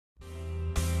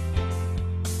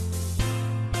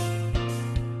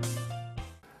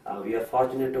We are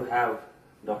fortunate to have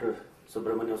Dr.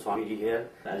 Subramanian Swamy here.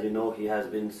 As you know, he has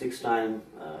been 6-time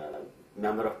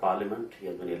Member of Parliament. He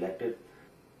has been elected.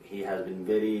 He has been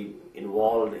very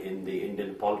involved in the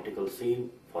Indian political scene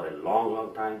for a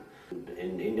long time.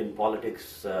 In Indian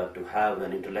politics, to have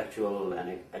an intellectual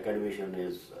and academician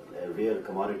is a rare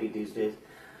commodity these days.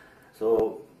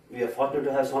 So we are fortunate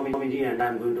to have Swamy, and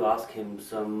I'm going to ask him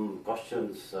some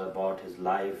questions about his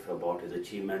life, about his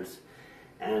achievements,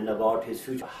 and about his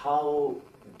future. How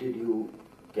did you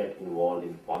get involved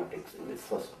in politics in the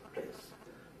first place?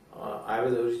 I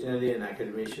was originally an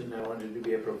academician. I wanted to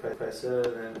be a professor,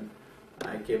 and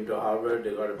I came to Harvard.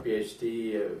 I got a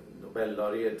PhD. Nobel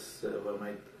laureates were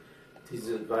my thesis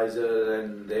advisor,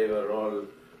 and they were all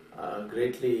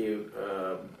greatly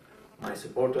my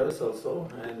supporters also.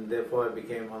 And therefore, I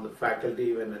became on the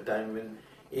faculty when a time when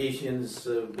Asians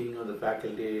being on the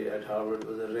faculty at Harvard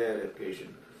was a rare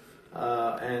occasion.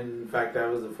 And in fact, I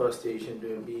was the first Asian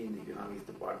to be in the economics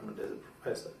department as a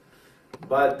professor.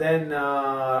 But then,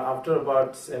 after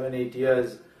about 7-8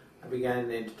 years, I began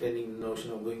entertaining the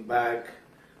notion of going back,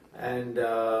 and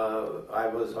I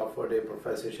was offered a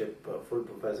professorship, a full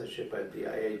professorship at the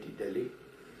IIT Delhi.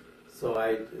 So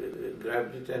I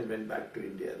grabbed it and went back to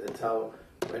India. That's how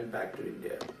I went back to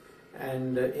India.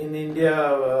 And in India,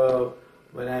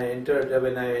 when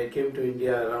I came to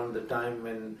India around the time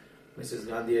when Mrs.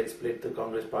 Gandhi had split the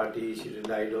Congress party, she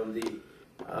relied on the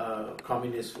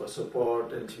communists for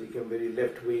support, and she became very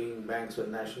left-wing. Banks were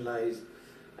nationalized,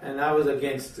 and I was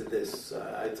against this.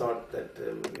 I thought that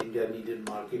India needed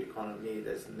market economy.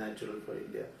 That's natural for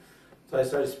India. So I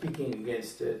started speaking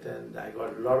against it, and I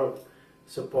got a lot of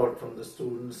support from the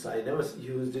students. I never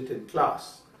used it in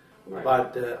class, right.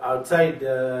 But outside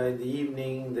in the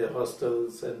evening, the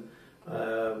hostels and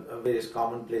various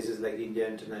common places like India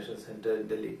International Center in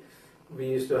Delhi, we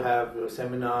used to have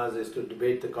seminars, used to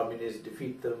debate the communists,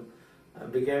 defeat them. I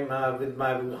became, with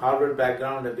my Harvard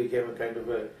background, I became a kind of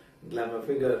a glamour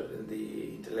figure in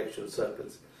the intellectual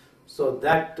circles. So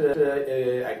that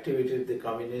activated the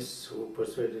communists who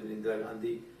persuaded Indira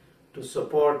Gandhi to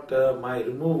support my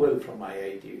removal from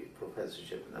IIT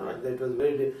professorship. Now, that was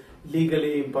very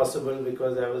legally impossible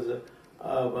because I was a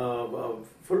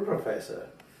full professor,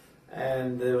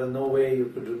 and there was no way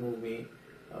you could remove me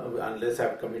unless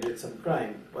I've committed some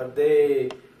crime. But they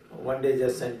one day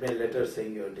just sent me a letter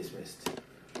saying you're dismissed.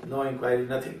 No inquiry,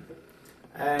 nothing.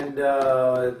 And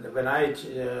when I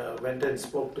went and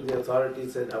spoke to the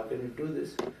authorities, said, how can you do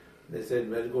this? They said,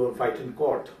 well, go and fight in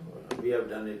court. We have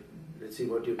done it. Let's see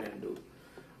what you can do.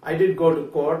 I did go to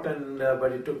court, and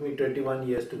but it took me 21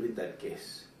 years to win that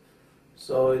case.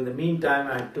 So in the meantime,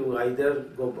 I had to either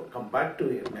come back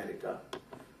to America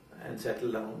and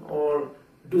settle down, or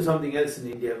do something else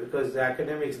in India, because the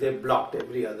academics, they blocked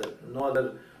no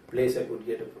other place I could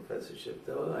get a professorship.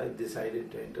 So I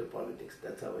decided to enter politics.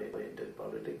 That's how I entered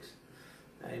politics.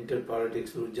 I entered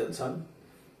politics through Jansang,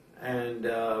 and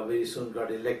very soon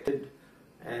got elected.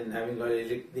 And having got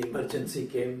elected, the emergency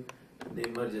came. The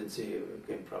emergency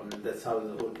became prominent. That's how the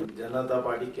whole Janata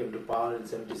Party came to power in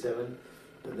 '77.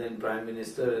 The then Prime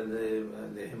Minister and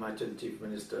the Himachal Chief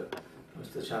Minister,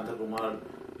 Mr. Shankhnaad,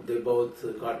 they both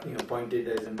got me appointed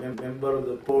as a member of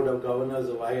the Board of Governors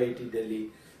of IIT Delhi,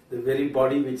 the very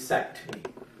body which sacked me.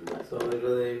 So it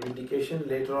was an indication.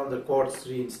 Later on, the courts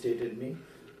reinstated me.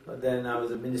 But then I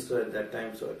was a minister at that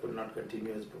time, so I could not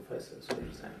continue as professor, so I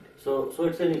resigned. So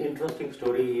it's an interesting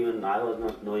story. Even I was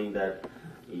not knowing that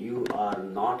you are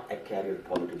not a career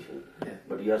politician,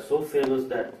 but you are so famous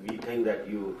that we think that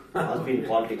you must be in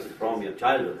politics from your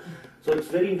childhood. So it's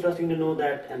very interesting to know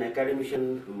that an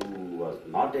academician who was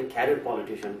not a career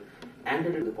politician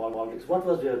entered into politics. What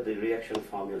was the reaction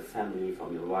from your family,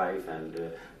 from your wife,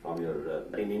 and from your...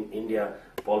 in India,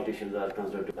 politicians are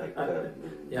considered like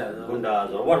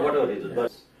gundas or whatever it is.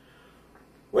 But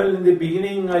well, in the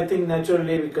beginning, I think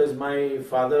naturally, because my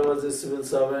father was a civil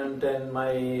servant and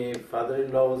my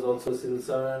father-in-law was also a civil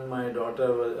servant,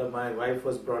 my wife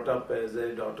was brought up as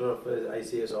a daughter of an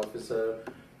ICS officer,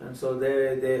 and so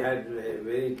they had a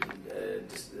very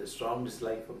strong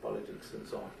dislike for politics and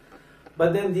so on.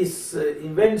 But then these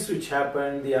events which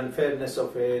happened, the unfairness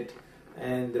of it,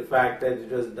 and the fact that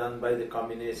it was done by the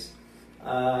communists,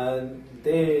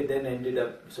 they then ended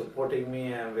up supporting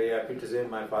me. I'm very happy to say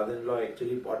my father-in-law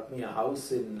actually bought me a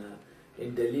house in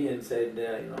Delhi and said,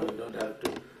 you don't have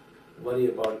to worry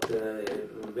about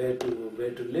where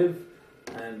to live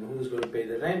and who's going to pay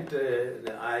the rent.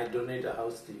 I donate a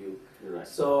house to you. Right.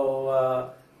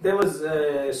 So there was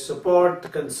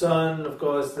support, concern, of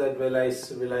course, that will I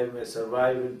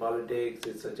survive in politics?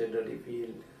 It's such a dirty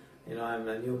field. I'm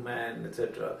a new man,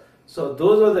 etc. So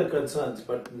those were the concerns,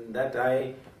 but that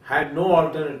I had no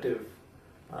alternative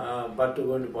but to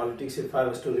go into politics if I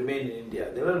was to remain in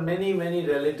India. There were many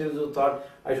relatives who thought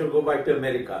I should go back to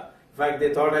America. In fact,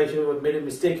 they thought I should have made a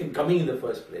mistake in coming in the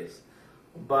first place.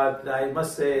 But I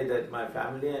must say that my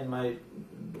family and my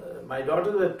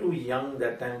daughters were too young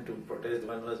that time to protest.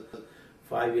 One was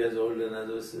 5 years old, and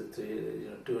another was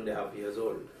 2.5 years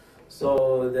old.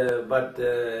 So,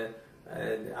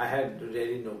 I had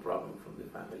really no problem from the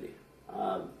family.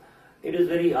 It is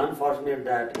very unfortunate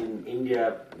that in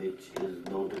India, which is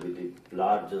known to be the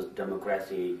largest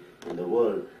democracy in the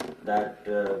world, that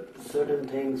certain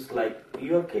things like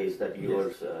your case that you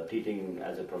were teaching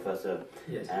as a professor,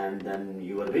 and then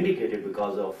you were vindicated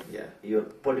because of your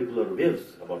particular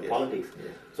views about politics.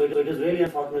 So it is really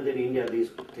unfortunate that in India these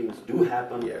things do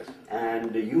happen,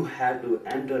 and you had to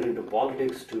enter into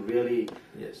politics to really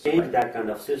change that kind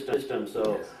of system.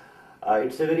 So.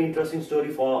 It's a very interesting story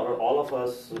for all of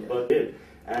us,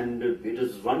 and it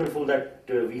is wonderful that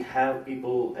we have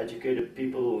people, educated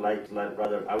people like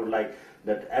brother. I would like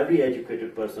that every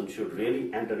educated person should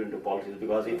really enter into politics,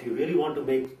 because if you really want to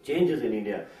make changes in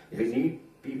India, we need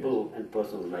people and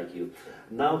persons like you.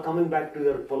 Now coming back to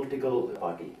your political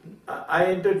party. I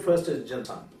entered first as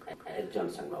Jansang.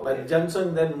 But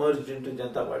Jansang then merged into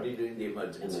Janata Party during the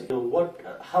emergency. So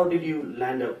how did you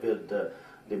land up with the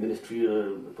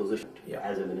ministerial position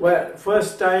as a minister? Well,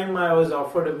 first time I was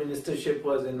offered a ministership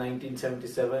was in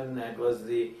 1977.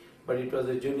 But it was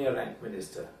a junior rank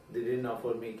minister. They didn't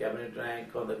offer me cabinet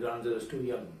rank on the grounds I was too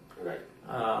young. Right.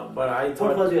 But I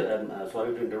thought. What was your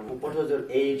sorry to interrupt? What was your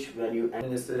age when you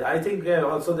minister? I think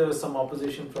also there was some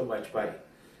opposition from Vajpayee,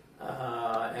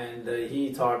 and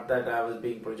he thought that I was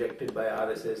being projected by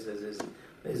RSS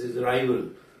as his rival.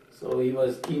 So he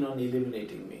was keen on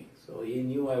eliminating me. So he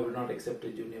knew I would not accept a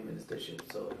junior ministership.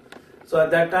 So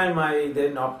at that time I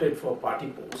then opted for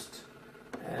party post,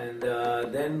 and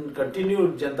then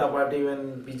continued Janata Party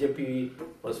when BJP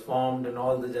was formed and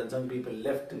all the Jansang people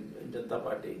left Janata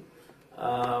Party.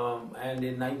 And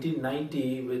in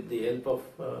 1990, with the help of,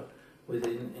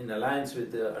 in alliance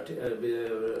with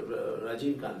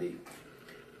Rajiv Gandhi,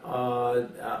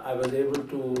 I was able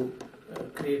to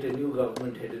create a new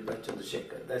government headed by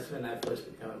Chandrasekhar. That's when I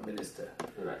first became a minister.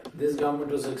 Right. This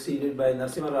government was succeeded by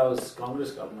Narasimha Rao's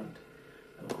Congress government,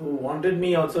 who wanted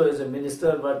me also as a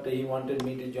minister, but he wanted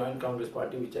me to join Congress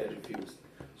party, which I refused.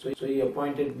 So he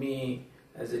appointed me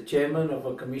as a chairman of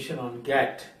a commission on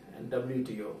GATT and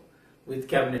WTO with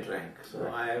cabinet rank. So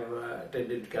I have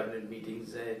attended cabinet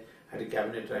meetings, had a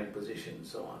cabinet rank position,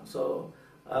 so on. So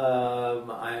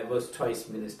I was twice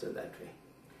minister that way.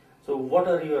 So what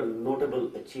are your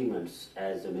notable achievements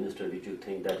as a minister which you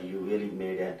think that you really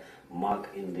made a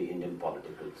mark in the Indian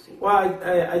political scene? Well,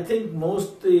 I think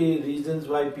most the reasons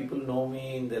why people know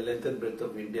me in the length and breadth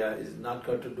of India is not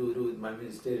got to do with my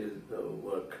ministerial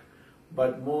work,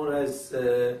 but more as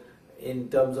in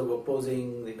terms of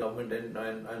opposing the government and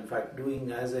in fact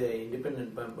doing as an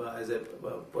independent member, as a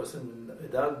person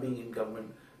without being in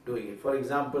government, doing it. For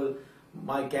example,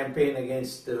 my campaign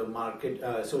against market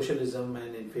socialism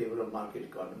and in favor of market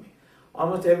economy.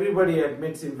 Almost everybody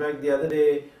admits. In fact, the other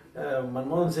day,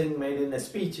 Manmohan Singh made in a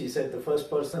speech, he said the first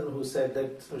person who said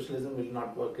that socialism will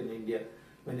not work in India,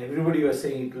 when everybody was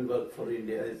saying it will work for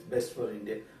India, it's best for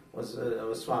India, was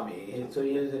Swamy. So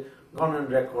he has gone on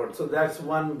record. So that's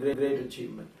one great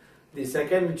achievement. The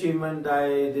second achievement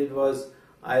I did was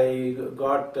I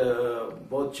got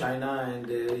both China and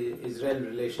Israel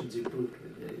relations improved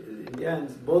with India,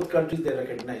 and both countries they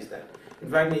recognize that. In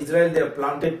fact, in Israel they have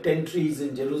planted 10 trees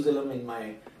in Jerusalem in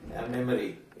my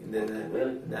memory, in the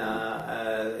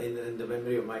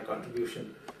memory of my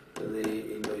contribution to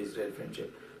the Indo-Israel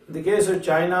friendship. In the case of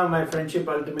China, my friendship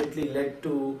ultimately led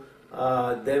to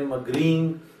them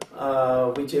agreeing,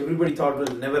 which everybody thought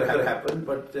will never happen,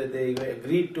 but they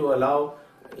agreed to allow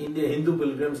Hindu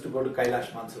pilgrims to go to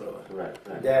Kailash Mansarovar.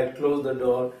 Right. They had closed the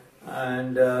door,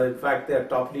 and in fact their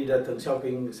top leader Deng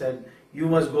Xiaoping said, you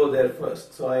must go there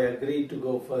first. So I agreed to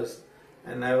go first,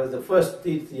 and I was the first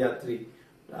Tirth Yatri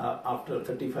after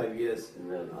 35 years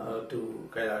to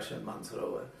Kailash and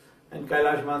Mansarovar. And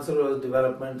Kailash Mansarovar's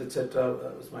development, etc.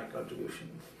 was my contribution.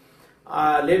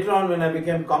 Later on, when I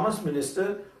became Commerce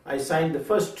Minister, I signed the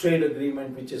first trade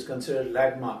agreement, which is considered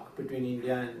landmark between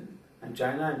India and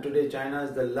China, and today China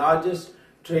is the largest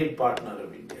trade partner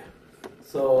of India.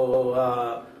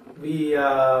 So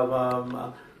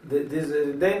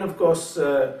then of course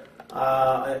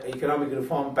economic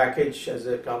reform package, as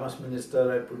a Commerce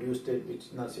Minister I produced it,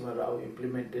 which Narasimha Rao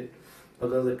implemented.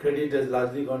 Although the credit has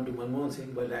largely gone to Manmohan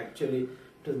Singh, but actually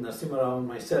it was Narasimha Rao and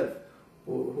myself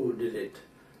who did it.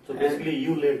 So basically,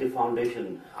 you laid the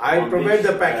foundation. I prepared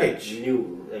the package.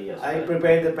 Yes, I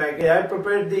prepared the package. I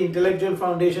prepared the intellectual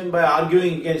foundation by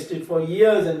arguing against it for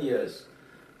years and years,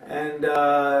 and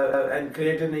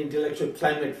created an intellectual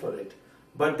climate for it.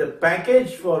 But the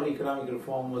package for economic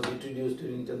reform was introduced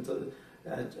during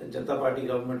Janata Party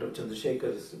government of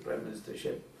Chandrasekhar's prime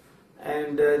ministership,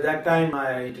 and that time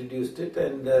I introduced it,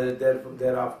 and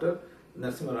thereafter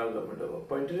National Herald government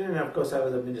appointed it, and of course I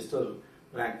was a minister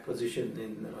rank position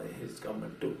in his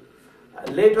government too.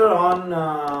 Later on,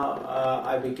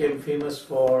 I became famous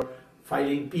for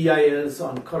filing PILs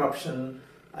on corruption.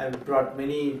 I brought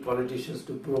many politicians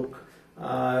to book.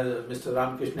 Mr.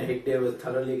 Ramakrishna Hegde was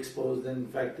thoroughly exposed, and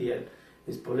in fact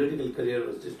his political career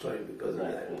was destroyed because of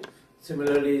that.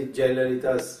 Similarly,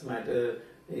 Jayalalitha's matter,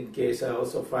 in case I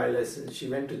also filed, she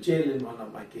went to jail in one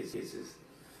of my cases.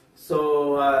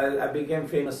 So I became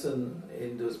famous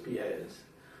in those PILs.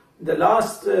 The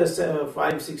last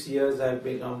 5-6 years I have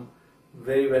become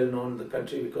very well known in the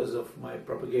country because of my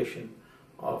propagation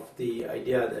of the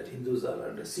idea that Hindus are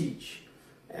under siege.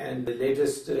 And the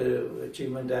latest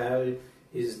achievement I have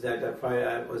is that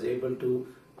I was able to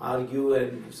argue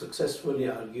and successfully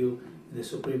argue in the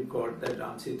Supreme Court that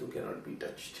Ram Setu cannot be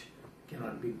touched,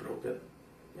 cannot be broken.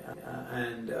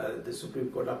 And the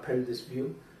Supreme Court upheld this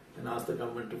view and asked the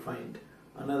government to find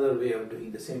another way of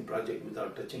doing the same project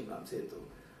without touching Ram Setu.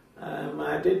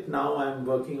 At it now, I'm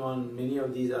working on many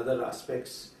of these other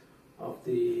aspects of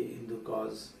the Hindu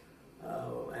cause,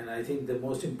 and I think the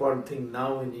most important thing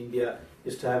now in India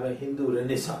is to have a Hindu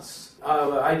renaissance.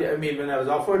 I mean, when I was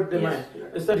offered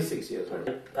it's 36 years old.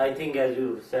 I think, as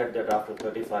you said, that after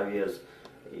 35 years,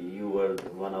 you were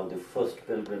one of the first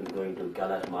pilgrims going to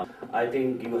Kailash Math. I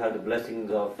think you have the blessings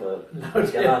of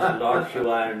Kailash, Lord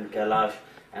Shiva and Kailash,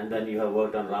 and then you have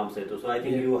worked on Ram Setu. So I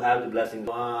think you have the blessings.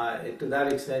 To that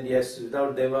extent, yes.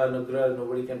 Without Deva Anugrah,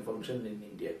 nobody can function in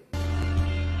India.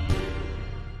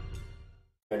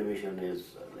 Admission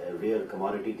is a rare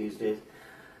commodity these days.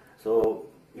 So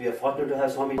we are fortunate to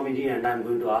have Swamiji, and I'm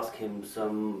going to ask him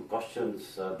some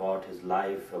questions about his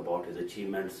life, about his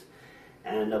achievements,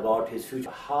 and about his future.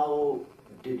 How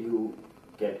did you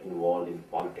get involved in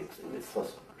politics in the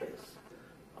first place?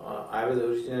 I was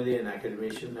originally an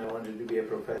academician. I wanted to be a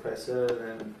professor,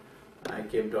 and I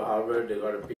came to Harvard. I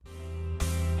got a PhD.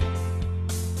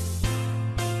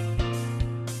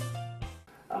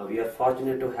 We are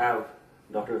fortunate to have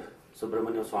Dr.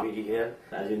 Subramanian Swamy here.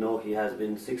 As you know, he has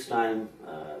been 6-time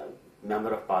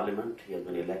Member of Parliament. He has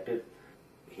been elected.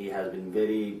 He has been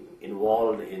very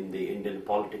involved in the Indian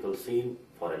political scene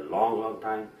for a long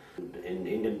time. In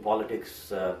Indian politics,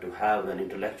 to have an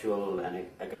intellectual and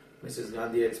Mrs.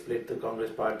 Gandhi had split the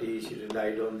Congress party. She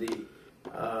relied on the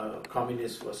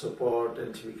communists for support,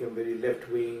 and she became very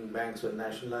left-wing. Banks were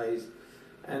nationalized,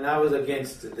 and I was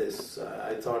against this.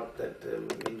 I thought that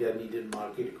India needed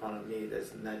market economy.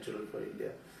 That's natural for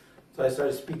India. So I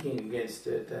started speaking against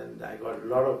it, and I got a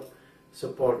lot of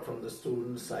support from the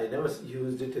students. I never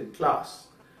used it in class,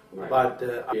 but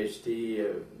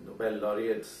PhD, Nobel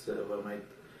laureates were my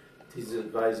thesis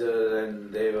advisor,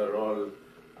 and they were all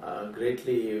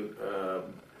greatly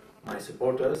my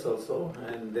supporters also,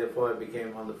 and therefore I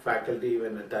became on the faculty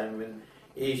when a time when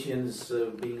Asians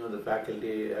being on the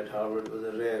faculty at Harvard was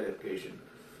a rare occasion.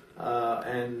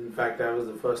 And in fact, I was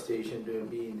the first Asian to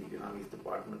be in the economics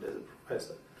department as a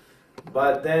professor.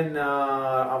 But then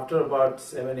after about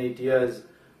 7-8 years,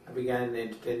 I began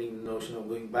entertaining the notion of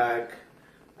going back,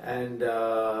 and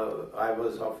I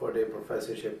was offered a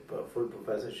professorship, a full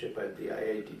professorship at the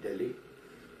IIT Delhi.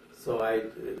 So I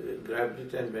grabbed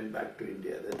it and went back to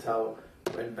India. That's how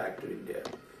I went back to India.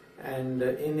 And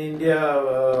in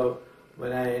India,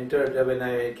 when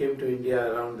I came to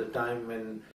India around the time when